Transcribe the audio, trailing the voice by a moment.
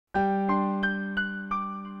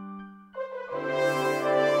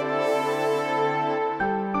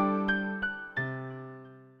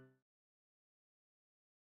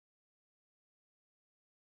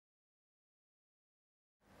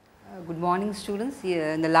morning students.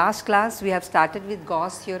 In the last class we have started with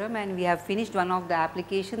Gauss theorem and we have finished one of the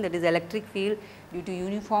application, that is electric field due to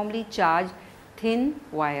uniformly charged thin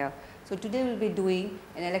wire. So today we will be doing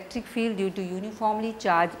an electric field due to uniformly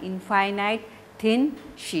charged infinite thin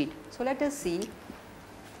sheet. So let us see.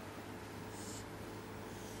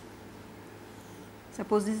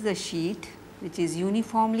 Suppose this is a sheet which is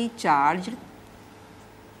uniformly charged.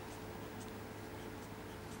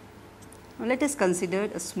 Now let us consider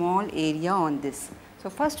a small area on this. So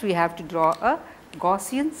first we have to draw a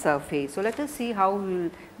Gaussian surface. So let us see how we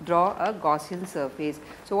will draw a Gaussian surface.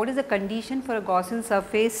 So what is the condition for a Gaussian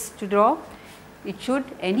surface to draw? It should,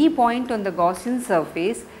 any point on the Gaussian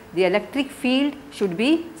surface, the electric field should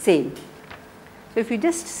be same. So if you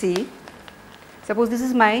just see, suppose this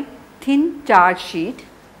is my thin charge sheet.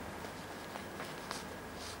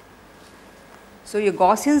 So your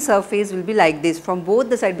Gaussian surface will be like this from both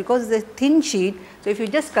the sides, because it is a thin sheet. So if you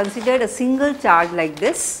just considered a single charge like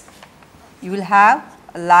this, you will have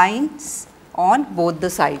lines on both the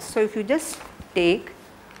sides. So if you just take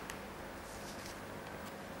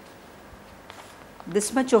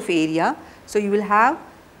this much of area, so you will have,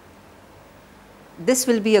 this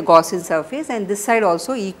will be a Gaussian surface and this side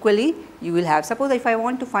also equally you will have. Suppose if I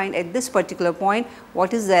want to find at this particular point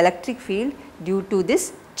what is the electric field due to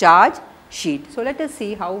this charge sheet. So let us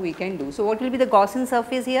see how we can do. So what will be the Gaussian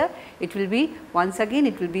surface here? It will be, once again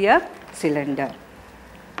it will be a cylinder.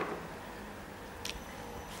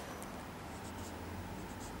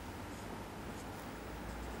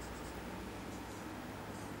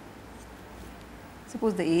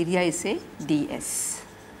 Suppose the area is say ds.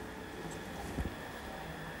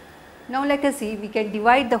 Now let us see, we can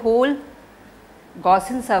divide the whole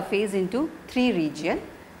Gaussian surface into three regions.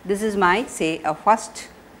 This is my say a first,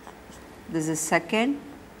 this is second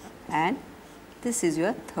and this is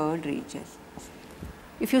your third region.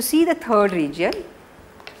 If you see the third region,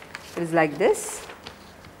 it is like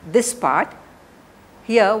this part.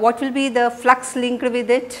 Here what will be the flux linked with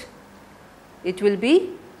it? It will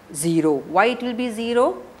be 0. Why it will be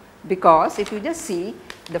 0? Because if you just see,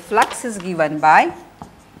 the flux is given by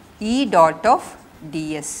E dot of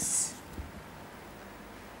ds.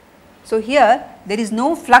 So here there is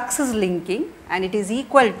no fluxes linking and it is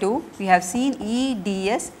equal to, we have seen E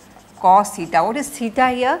ds cos theta. What is theta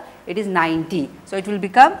here? It is 90. So it will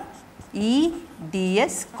become E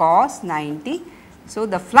ds cos 90. So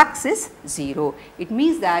the flux is 0. It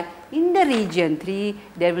means that in the region 3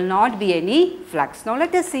 there will not be any flux. Now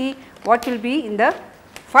let us see what will be in the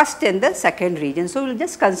first and the second region. So we will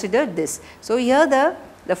just consider this. So here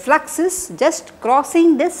the flux is just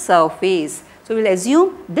crossing this surface. So we will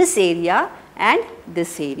assume this area and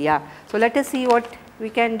this area. So let us see what we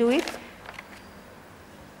can do it.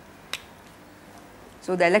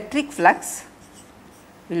 So the electric flux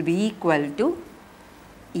will be equal to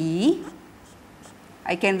E,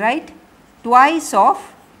 I can write twice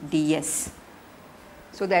of ds.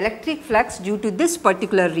 So the electric flux due to this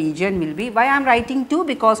particular region will be, why I am writing 2?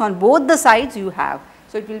 Because on both the sides you have.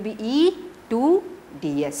 So it will be E 2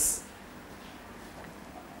 ds.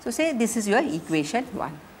 So say this is your equation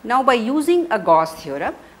 1. Now by using a Gauss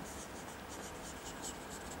theorem,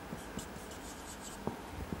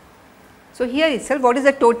 so here itself what is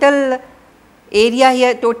the total area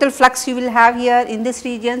here, total flux you will have here in this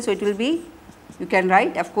region. So it will be, you can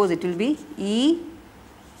write, of course it will be E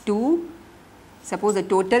 2, suppose the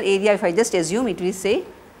total area, if I just assume, it will say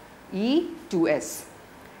E 2s.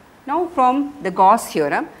 Now from the Gauss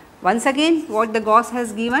theorem, once again what the Gauss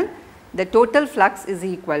has given, the total flux is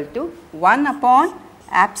equal to 1 upon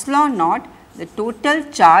epsilon naught, the total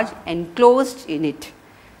charge enclosed in it.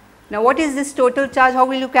 Now what is this total charge? How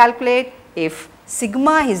will you calculate? If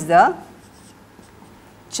sigma is the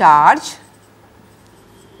charge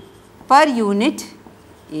per unit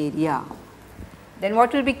area, then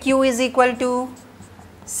what will be Q is equal to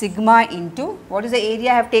sigma into, what is the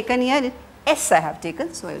area I have taken here? S I have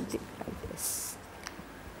taken, so I will take like this.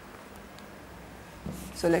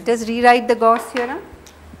 So let us rewrite the Gauss theorem.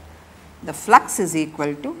 The flux is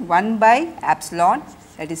equal to 1 by epsilon,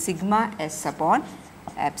 that is sigma S upon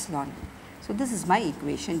epsilon. So this is my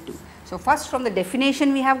equation 2. So first from the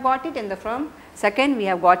definition we have got it, and from second we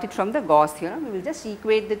have got it from the Gauss theorem. We will just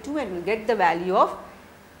equate the two and we will get the value of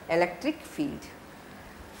electric field.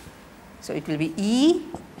 So it will be E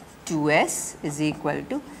 2s is equal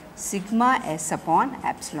to sigma S upon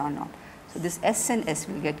epsilon naught. So this S and S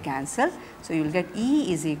will get cancelled. So you will get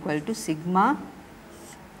E is equal to sigma.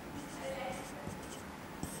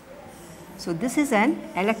 So this is an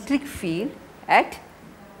electric field at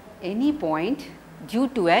any point due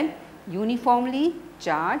to an uniformly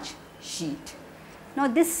charged sheet. Now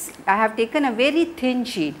this, I have taken a very thin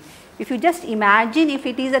sheet. If you just imagine if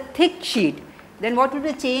it is a thick sheet, then what will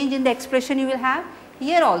be the change in the expression you will have?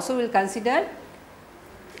 Here also we will consider,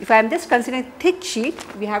 if I am just considering thick sheet,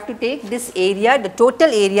 we have to take this area, the total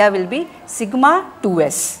area will be sigma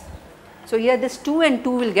 2s. So here this 2 and 2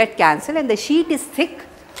 will get cancelled, and the sheet is thick.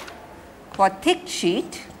 For thick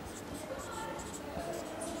sheet,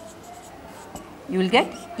 you will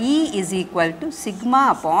get E is equal to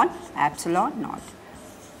sigma upon epsilon naught.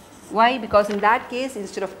 Why? Because in that case,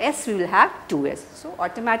 instead of S we will have 2s. So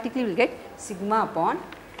automatically we will get sigma upon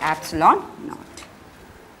epsilon naught.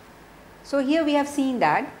 So here we have seen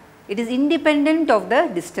that it is independent of the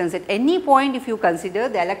distance. At any point if you consider,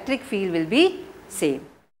 the electric field will be same.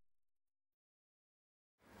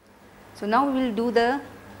 So now we will do the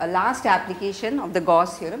last application of the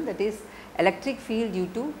Gauss theorem, that is electric field due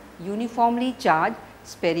to uniformly charged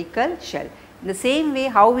spherical shell. In the same way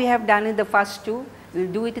how we have done in the first two, we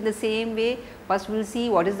will do it in the same way. First we will see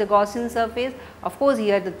what is the Gaussian surface. Of course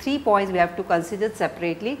here the 3 points we have to consider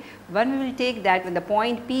separately. One we will take that when the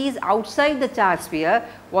point P is outside the charge sphere,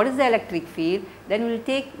 what is the electric field, then we will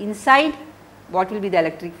take inside what will be the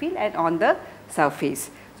electric field and on the surface.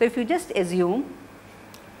 So if you just assume,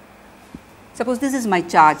 suppose this is my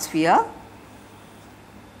charge sphere.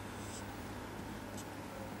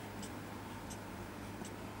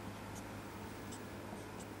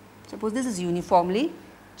 Suppose this is uniformly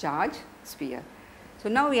charged sphere. So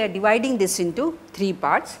now we are dividing this into 3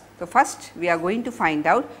 parts. So first we are going to find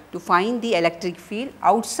the electric field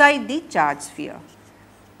outside the charge sphere.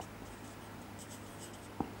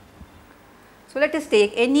 So let us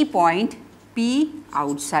take any point P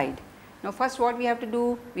outside. Now first what we have to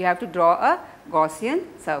do? We have to draw a Gaussian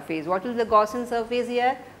surface. What will be the Gaussian surface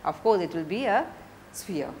here? Of course it will be a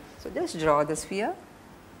sphere. So just draw the sphere.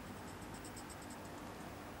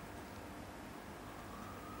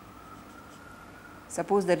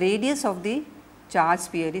 Suppose the radius of the charge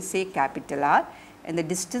sphere is say capital R and the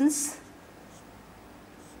distance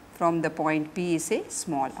from the point P is say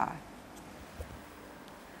small r.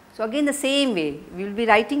 So again the same way we will be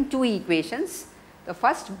writing 2 equations. The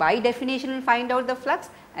first by definition we will find out the flux,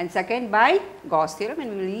 and second by Gauss theorem,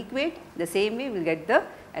 and we will equate the same way we will get the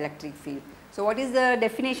electric field. So what is the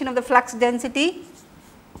definition of the flux density?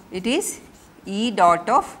 It is E dot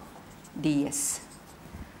of ds.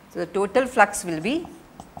 So the total flux will be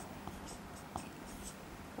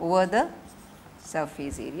over the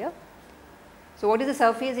surface area. So what is the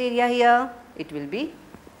surface area here? It will be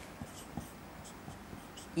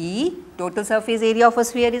E, total surface area of a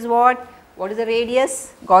sphere is what? What is the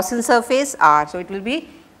radius? Gaussian surface r. So it will be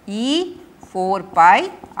E 4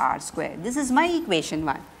 pi r square. This is my equation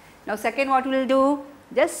 1. Now second what we will do?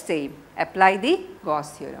 Just same, apply the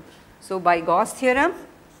Gauss theorem. So by Gauss theorem,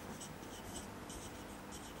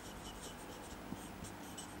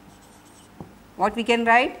 what we can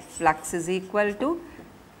write? Flux is equal to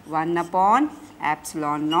 1 upon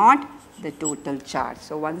epsilon naught, the total charge.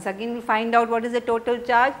 So once again we find out what is the total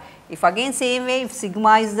charge. If again same way, if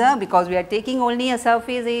sigma is the, because we are taking only a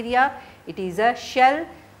surface area, it is a shell.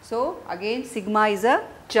 So again sigma is a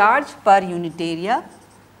charge per unit area.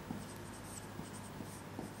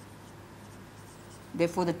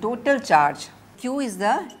 Therefore the total charge, Q is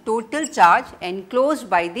the total charge enclosed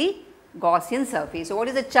by the Gaussian surface. So what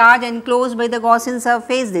is the charge enclosed by the Gaussian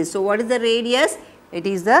surface? This. So what is the radius? It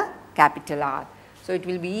is the capital R. So it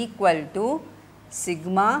will be equal to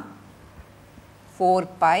sigma 4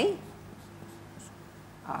 pi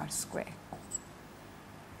r square.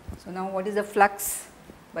 So now what is the flux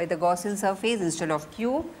by the Gaussian surface? Instead of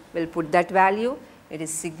Q, we will put that value. It is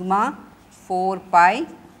sigma 4 pi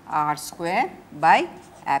r square by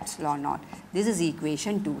epsilon naught. This is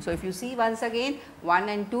equation 2. So if you see once again, 1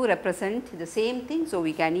 and 2 represent the same thing. So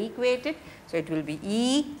we can equate it. So it will be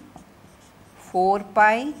E 4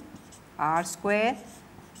 pi r square.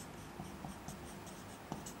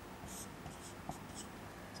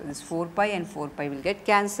 So this 4 pi and 4 pi will get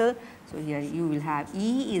cancelled. So here you will have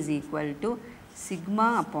E is equal to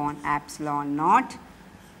sigma upon epsilon naught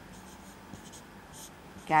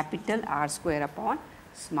capital R square upon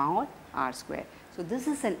small r square. So this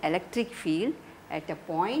is an electric field at a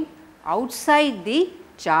point outside the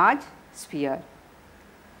charge sphere.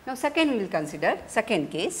 Now second we will consider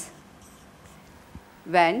second case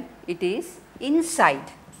when it is inside.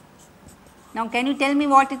 Now can you tell me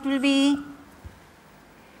what it will be?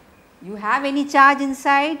 You have any charge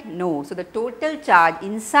inside? No. So the total charge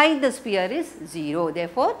inside the sphere is 0.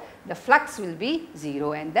 Therefore the flux will be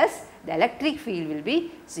 0 and thus the electric field will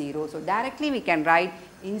be 0. So directly we can write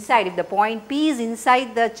inside, if the point P is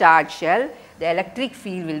inside the charge shell, the electric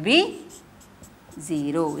field will be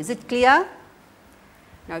 0. Is it clear?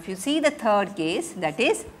 Now, if you see the third case, that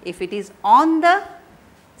is if it is on the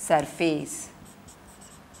surface,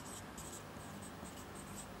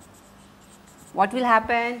 what will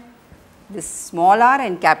happen? This small r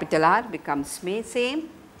and capital R becomes same.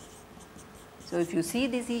 So, if you see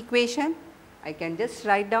this equation, I can just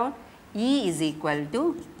write down E is equal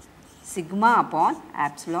to sigma upon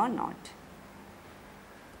epsilon naught.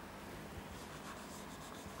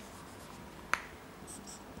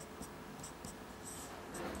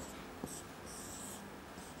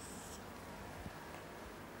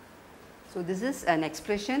 So, this is an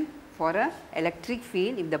expression for a electric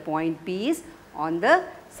field if the point P is on the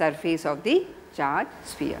surface of the charged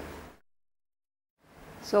sphere.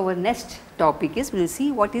 So, our next topic is we will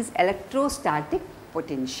see what is electrostatic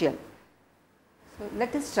potential. So,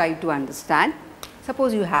 let us try to understand.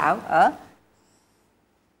 Suppose you have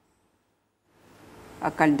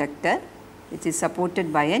a conductor which is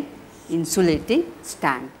supported by an insulating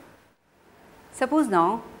stand. Suppose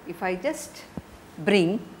now if I just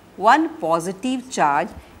bring one positive charge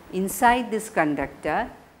inside this conductor,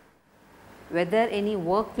 whether any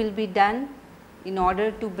work will be done in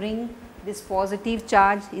order to bring this positive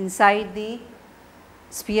charge inside the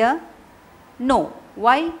sphere? No.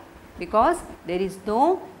 Why? Because there is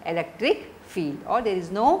no electric field or there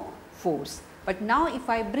is no force. But now if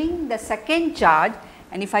I bring the second charge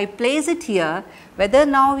and if I place it here, whether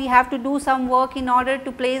now we have to do some work in order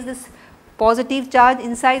to place this positive charge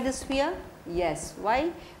inside the sphere? Yes.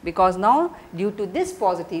 Why? Because now due to this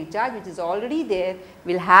positive charge which is already there,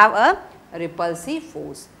 we will have a repulsive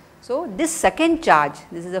force. So, this second charge,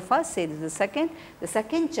 this is the first, say this is the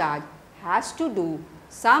second charge has to do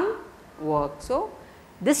some work. So,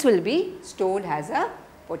 this will be stored as a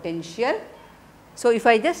potential. So, if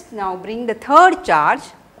I just now bring the third charge,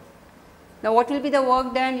 now what will be the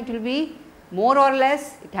work done? It will be more or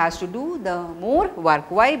less, it has to do the more work.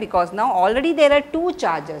 Why? Because now already there are two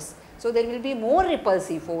charges. So, there will be more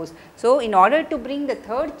repulsive force. So, in order to bring the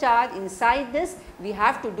third charge inside this, we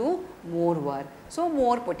have to do more work. So,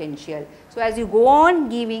 more potential. So, as you go on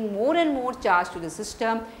giving more and more charge to the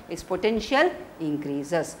system, its potential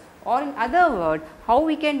increases. Or in other words, how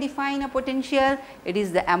we can define a potential? It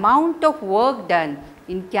is the amount of work done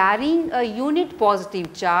in carrying a unit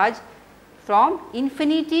positive charge from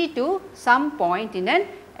infinity to some point in an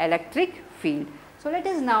electric field. So, let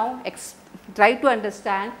us now try to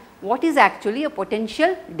understand what is actually a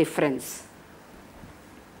potential difference.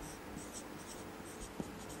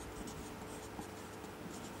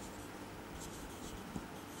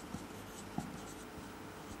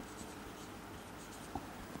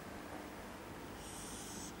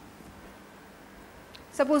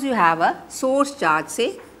 Suppose you have a source charge,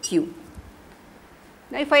 say Q.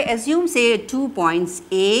 Now, if I assume say 2 points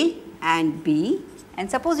A and B,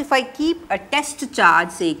 and suppose if I keep a test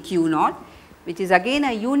charge say Q naught, which is again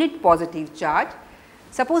a unit positive charge.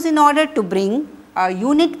 Suppose in order to bring a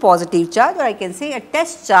unit positive charge, or I can say a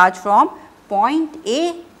test charge from point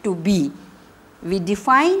A to B, we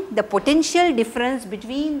define the potential difference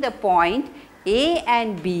between the point A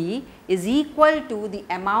and B is equal to the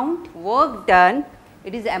amount work done.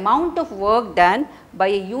 It is the amount of work done by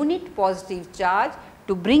a unit positive charge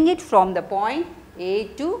to bring it from the point A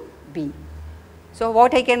to B. So,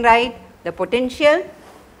 what I can write? The potential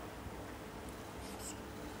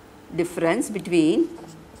difference between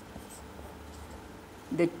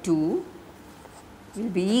the two will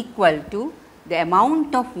be equal to the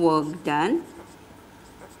amount of work done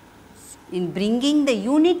in bringing the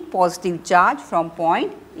unit positive charge from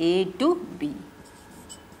point A to B.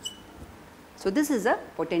 So, this is a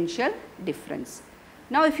potential difference.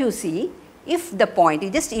 Now, if you see, if the point,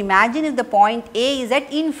 you just imagine if the point A is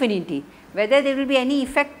at infinity, whether there will be any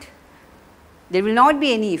effect? There will not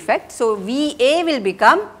be any effect. So, VA will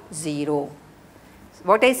become 0.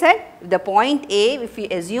 What I said, if the point A, if we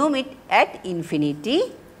assume it at infinity,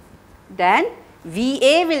 then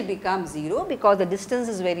VA will become 0 because the distance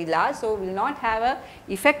is very large. So, we will not have a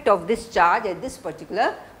effect of this charge at this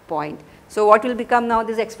particular point. So, what will become now?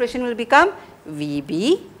 This expression will become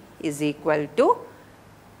VB is equal to,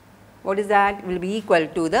 what is that? Will be equal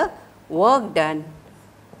to the work done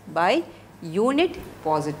by unit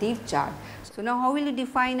positive charge. So, now how will you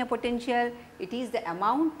define a potential? It is the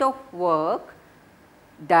amount of work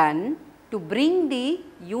done to bring the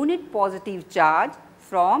unit positive charge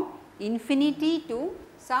from infinity to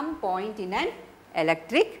some point in an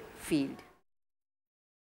electric field.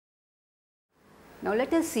 Now,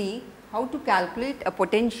 let us see how to calculate a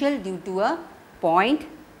potential due to a point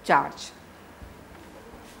charge.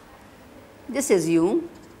 Just assume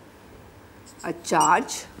a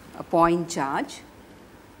charge, a point charge.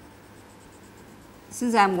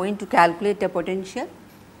 Since I am going to calculate a potential,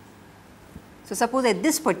 so suppose at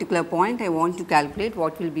this particular point I want to calculate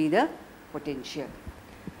what will be the potential,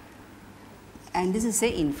 and this is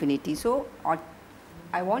say infinity. So,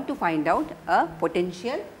 I want to find out a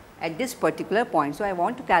potential at this particular point. So, I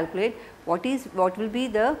want to calculate what will be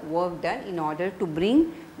the work done in order to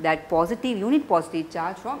bring that positive unit positive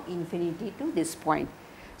charge from infinity to this point.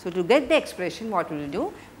 So, to get the expression, what we will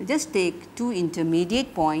do, we just take two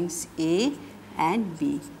intermediate points A and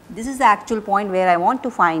B. This is the actual point where I want to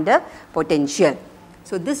find a potential.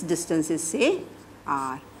 So, this distance is say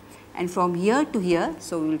r, and from here to here,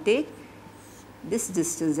 so we will take this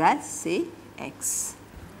distance as say x.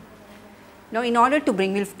 Now, in order to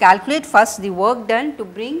bring, we will calculate first the work done to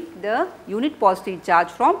bring the unit positive charge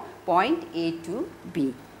from point A to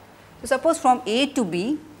B. So, suppose from A to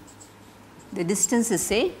B the distance is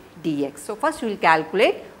say dx. So, first we will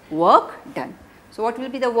calculate work done. So, what will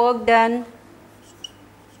be the work done?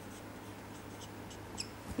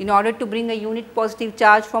 In order to bring a unit positive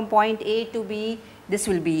charge from point A to B, this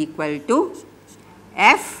will be equal to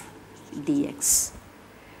F dx.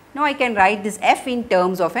 Now, I can write this F in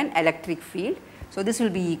terms of an electric field. So, this will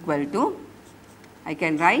be equal to, I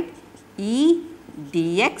can write E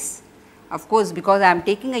dx, of course, because I am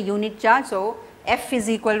taking a unit charge. So, F is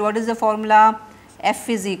equal, what is the formula? F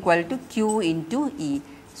is equal to Q into E.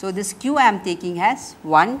 So, this Q I am taking as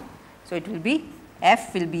 1. So, it will be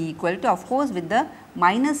F will be equal to, of course, with the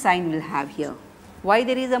minus sign we will have here. Why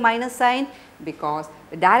there is a minus sign? Because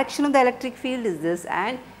the direction of the electric field is this,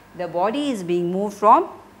 and the body is being moved from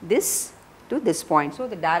this to this point. So,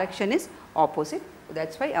 the direction is opposite. So, that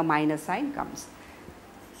is why a minus sign comes.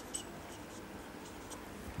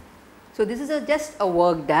 So, this is just a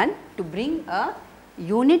work done to bring a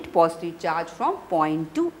unit positive charge from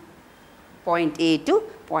point A to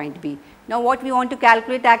point B. Now, what we want to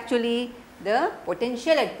calculate actually? The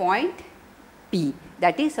potential at point P,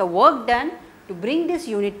 that is a work done to bring this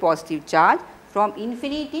unit positive charge from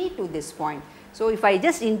infinity to this point. So, if I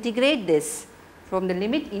just integrate this from the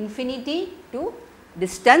limit infinity to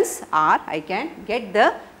distance r, I can get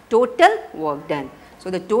the total work done. So,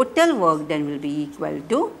 the total work done will be equal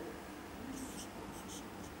to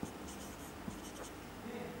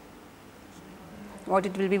what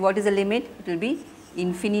it will be, what is the limit? It will be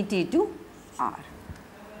infinity to r.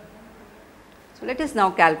 So, let us now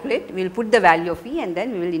calculate, we will put the value of E and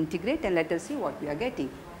then we will integrate and let us see what we are getting.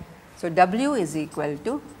 So, W is equal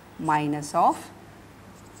to minus of,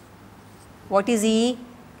 what is E?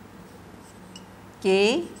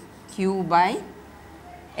 K Q by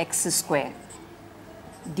x square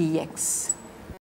dx.